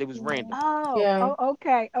times. They was random.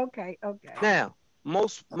 Okay. Now,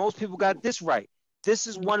 most people got this right. This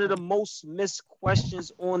is one of the most missed questions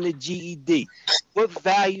on the GED. What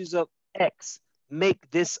values of X make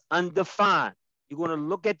this undefined? You're going to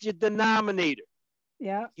look at your denominator.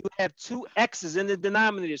 Yeah. You have 2 X's in the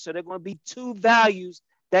denominator, so there are going to be 2 values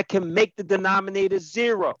that can make the denominator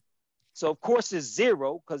 0. So of course it's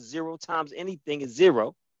 0, because 0 times anything is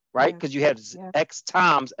 0, right? Because you have X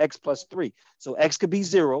times X plus 3. So X could be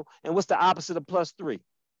 0. And what's the opposite of plus 3?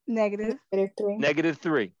 Negative. Negative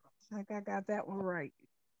 3. I think I got that one right.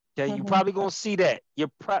 Okay, you're probably going to see that.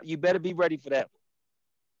 You better be ready for that one.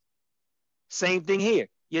 Same thing here.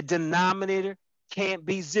 Your denominator can't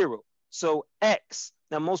be 0. So X.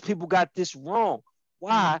 Now, most people got this wrong.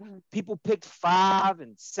 Why? People picked 5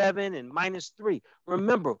 and 7 and -3.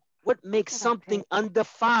 Remember, what makes something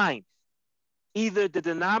undefined? Either the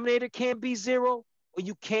denominator can't be 0 or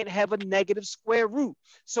you can't have a negative square root.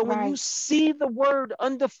 So when you see the word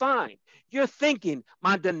undefined, you're thinking,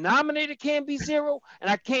 my denominator can't be 0 and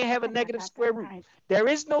I can't have a negative square root. There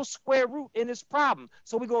is no square root in this problem.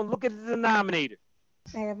 So we're going to look at the denominator.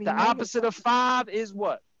 The opposite of 5 is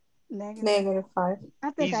what? Negative 5.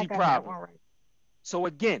 I think Easy I got problem. that one right. So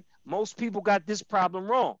again, most people got this problem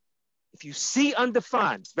wrong. If you see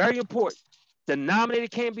undefined, very important. Denominator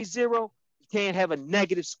can't be 0. You can't have a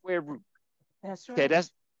negative square root. That's right. Okay,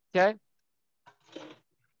 that's okay.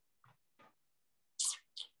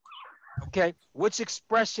 Okay, which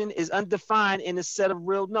expression is undefined in a set of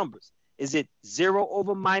real numbers? Is it 0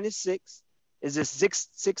 over -6? Is it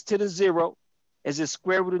 6 to the 0? Is it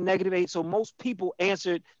square root of -8? So most people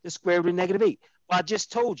answered the square root of -8. Well, I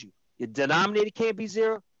just told you, your denominator can't be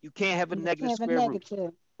 0. You can't have a negative square root.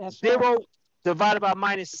 That's 0 divided by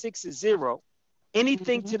 -6 is 0.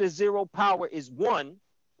 Anything to the 0 power is 1.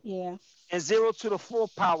 Yeah. And 0 to the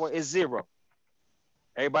 4th power is 0.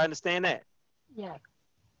 Everybody understand that? Yeah.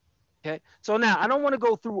 Okay. So now I don't want to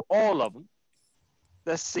go through all of them.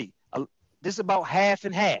 Let's see. This is about half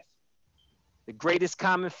and half. The greatest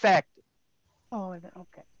common factor. Oh,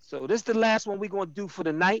 okay. So this is the last one we're going to do for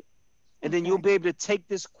the night. And then you'll be able to take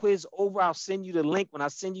this quiz over. I'll send you the link. When I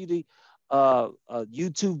send you the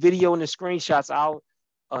YouTube video and the screenshots, I'll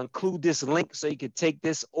include this link so you can take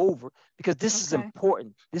this over, because this is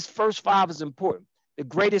important. This first 5 is important. The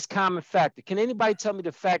greatest common factor. Can anybody tell me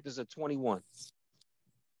the factors of 21?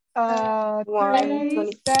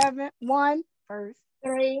 3, 7, 1 first.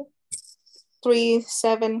 3,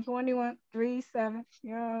 7. 21, 3, 7.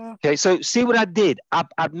 Yeah. Okay, so see what I did? I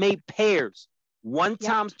made pairs. 1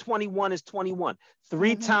 times 21 is 21.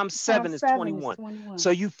 3 times 7 is 21. So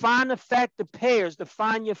you find the factor pairs to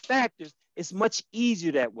find your factors. It's much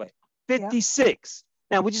easier that way. 56.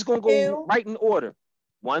 Now we're just going to go right in order.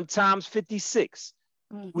 1 times 56.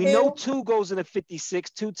 We know 2 goes into 56.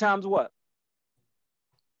 2 times what?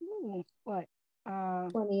 What?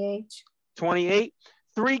 28. 28.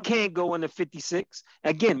 3 can't go into 56.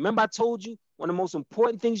 Again, remember I told you one of the most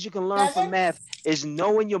important things you can learn from math is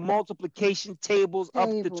knowing your multiplication tables up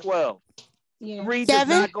to 12. 3 does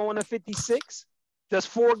not go into 56. Does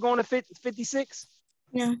 4 go into 56?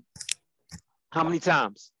 No. How many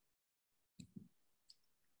times?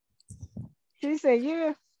 She said,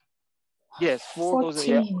 yeah. Yes, 4 goes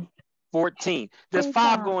in 14. Does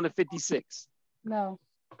 5 go into 56? No.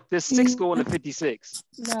 Does 6 go into 56?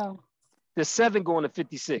 No. Does 7 go into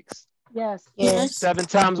 56? Yes. 7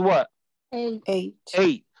 times what? 8.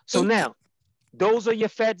 8. So now, those are your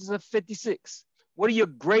factors of 56. What are your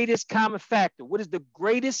greatest common factor? What is the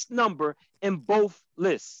greatest number in both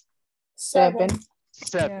lists? 7.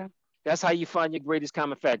 7. Yeah. That's how you find your greatest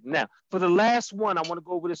common factor. Now, for the last one, I want to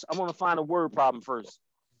go over this. I want to find a word problem first,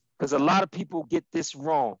 because a lot of people get this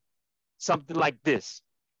wrong. Something like this.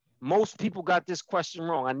 Most people got this question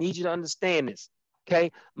wrong. I need you to understand this.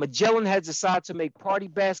 Okay, Magellan has decided to make party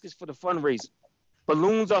baskets for the fundraiser.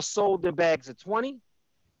 Balloons are sold in bags of 20.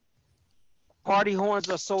 Party horns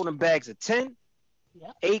are sold in bags of 10.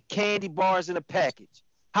 8 candy bars in a package.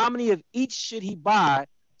 How many of each should he buy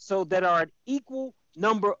so that are an equal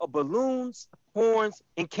number of balloons, horns,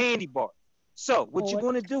 and candy bars? So what you're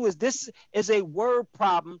going to do is, this is a word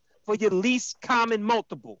problem for your least common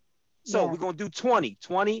multiple. So we're going to do 20,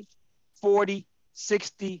 20, 40,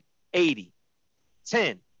 60, 80.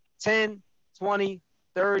 10, 10, 20,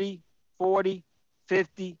 30, 40,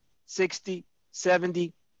 50, 60,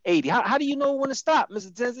 70, 80. How do you know when to stop,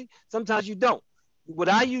 Mr. Tensley? Sometimes you don't. What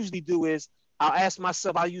I usually do is I'll ask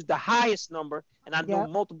myself, I'll use the highest number, and I know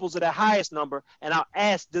multiples of the highest number, and I'll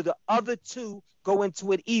ask, do the other 2 go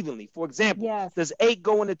into it evenly? For example, does 8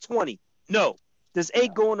 go into 20? No. Does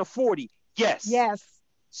 8 go into 40? Yes. Yes.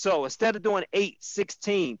 So instead of doing 8,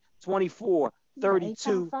 16, 24,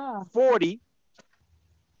 32, 40,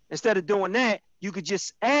 instead of doing that, you could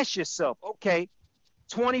just ask yourself, okay,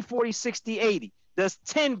 20, 40, 60, 80. Does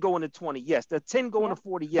 10 go into 20? Yes. Does 10 go into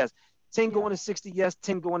 40? Yes. 10 go into 60? Yes.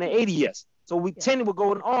 10 go into 80? Yes. So 10 will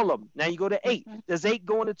go in all of them. Now you go to 8. Does 8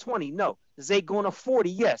 go into 20? No. Does 8 go into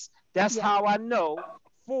 40? Yes. That's how I know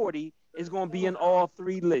 40 is going to be in all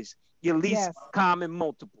 3 lists, your least common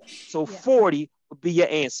multiple. So 40 would be your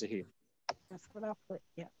answer here. That's what I put,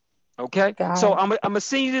 Okay? So I'm going to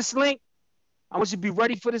send you this link. I want you to be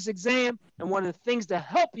ready for this exam. And one of the things to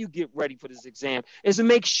help you get ready for this exam is to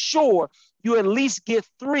make sure you at least get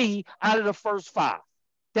 3 out of the first 5.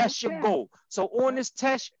 That's your goal. So on this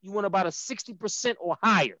test, you want about a 60% or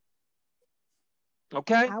higher.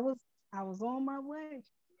 Okay? I was on my way.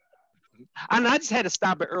 And I just had to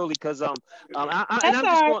stop it early because I'm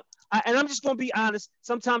just going to be honest.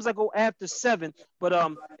 Sometimes I go after 7, but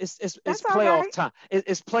it's playoff time.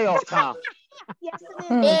 It's playoff time. Yes,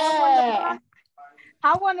 it is. Yeah.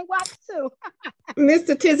 I want to watch too.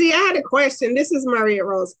 Mr. Tizzy, I had a question. This is Maria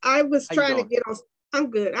Rose. I was trying to get on. I'm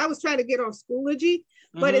good. I was trying to get on Schoology,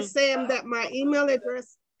 but it's saying that my email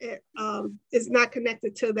address is not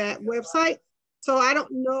connected to that website. So I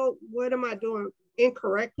don't know, what am I doing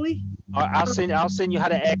incorrectly? I'll send you how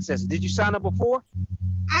to access it. Did you sign up before?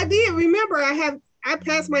 I did. Remember, I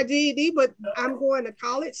passed my GED, but I'm going to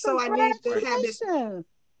college, so I need to have this.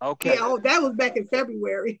 Okay. Yeah, that was back in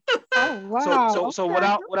February. Oh wow. So what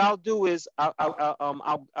I'll do is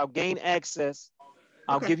I'll gain access.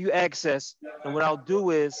 I'll give you access, and what I'll do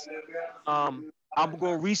is I'm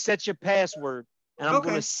going to reset your password, and I'm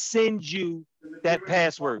going to send you that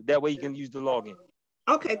password. That way you can use the login.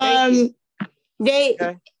 Okay. Thank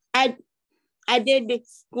you. I did the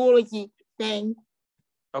Schoology thing.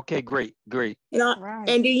 Okay, great. You know,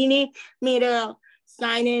 and do you need me to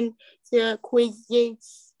sign in to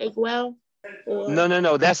QUIZIZZ as well? Or?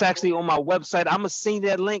 No. That's actually on my website. I'm gonna send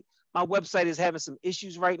that link. My website is having some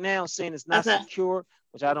issues right now, saying it's not secure,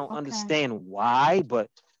 which I don't understand why. But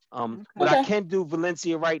what I can do,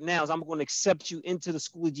 Valencia, right now is I'm going to accept you into the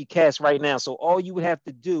Schoology cast right now. So all you would have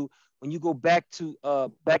to do when you go back to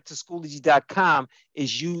Schoology.com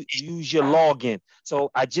is you use your login. So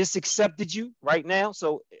I just accepted you right now.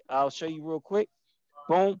 So I'll show you real quick.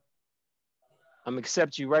 Boom. I'm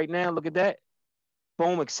accept you right now. Look at that.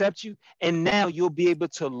 Boom, accept you. And now you'll be able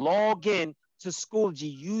to log in to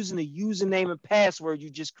Schoology using the username and password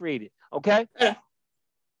you just created. Okay?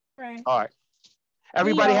 Right. All right.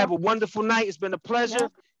 Everybody have a wonderful night. It's been a pleasure.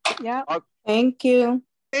 Yeah. Thank you.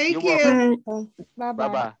 Thank you. Bye-bye.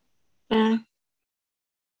 Bye-bye. Yeah.